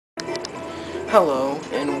Hello,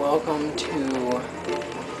 and welcome to,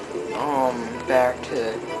 back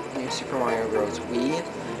to New Super Mario Bros. Wii.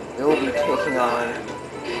 We will be taking on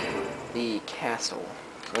the castle.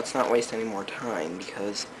 So let's not waste any more time,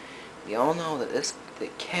 because we all know that the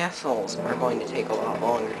castles are going to take a lot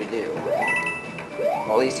longer to do.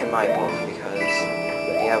 Well, at least in my book, because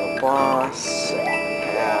we have a boss, we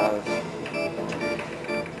have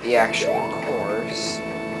the actual course.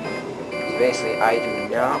 So basically, I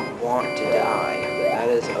do not want to die. That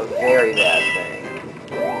is a very bad thing.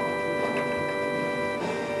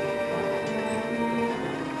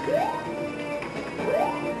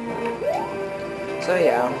 So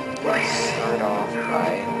yeah, let's start off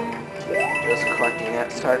by just collecting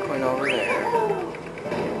that star coin over there.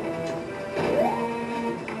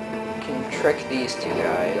 You can trick these two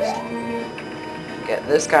guys. Get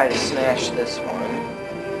this guy to smash this one.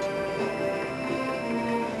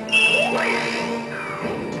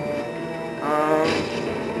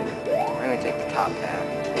 I'm gonna take the top hat.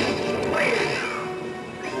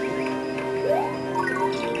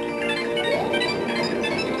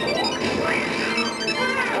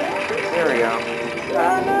 There we go.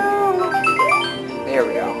 Oh no! There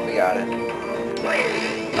we go, we got it.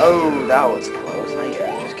 Oh, that was close. I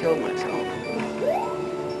just killed myself.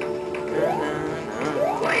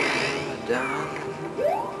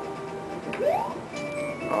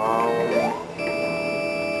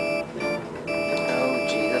 Oh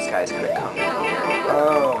gee, this guy's gonna come in here.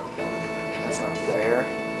 Oh, that's not fair.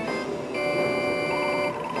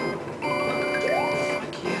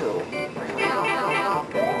 Fuck you.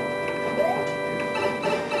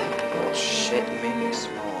 Oh shit, you made me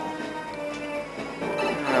small.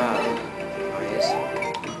 Anyways.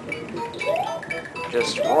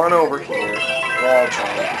 Just run over here. Wall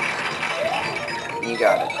jump. You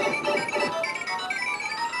got it.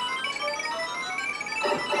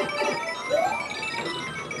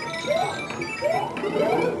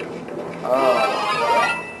 Oh.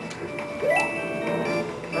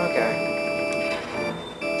 Okay.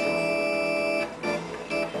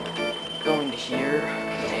 Go into here,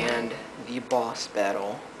 and the boss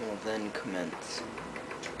battle will then commence.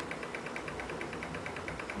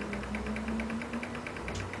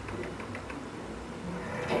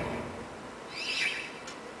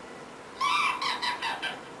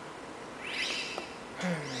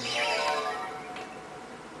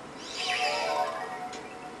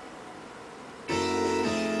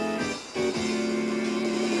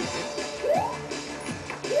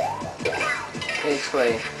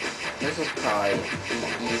 Basically, this is probably the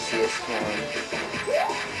easiest one.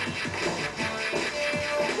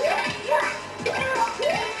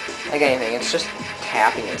 Like anything, it's just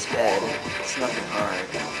tapping his head. It's nothing hard.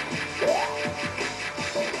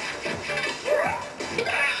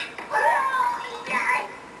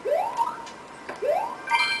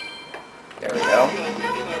 There we go.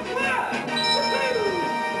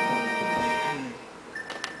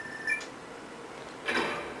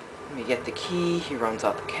 We get the key, he runs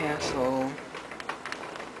out the castle.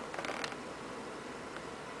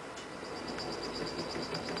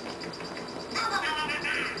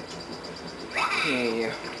 He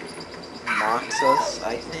mocks us,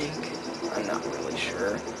 I think. I'm not really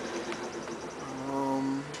sure.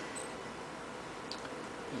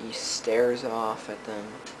 He stares off at them.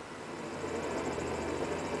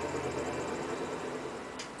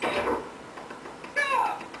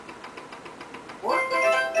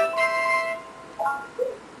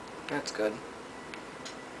 That's good.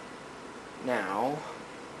 Now,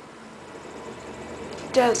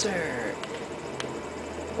 desert,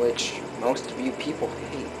 which most of you people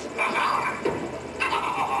hate.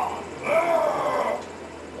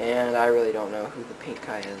 And I really don't know who the pink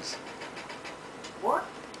guy is. What?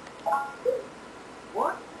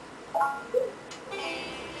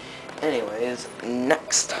 Anyways,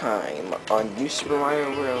 next time on New Super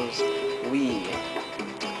Mario Bros.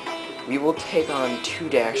 We will take on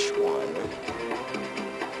 2-1.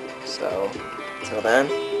 So, till then,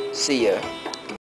 see ya.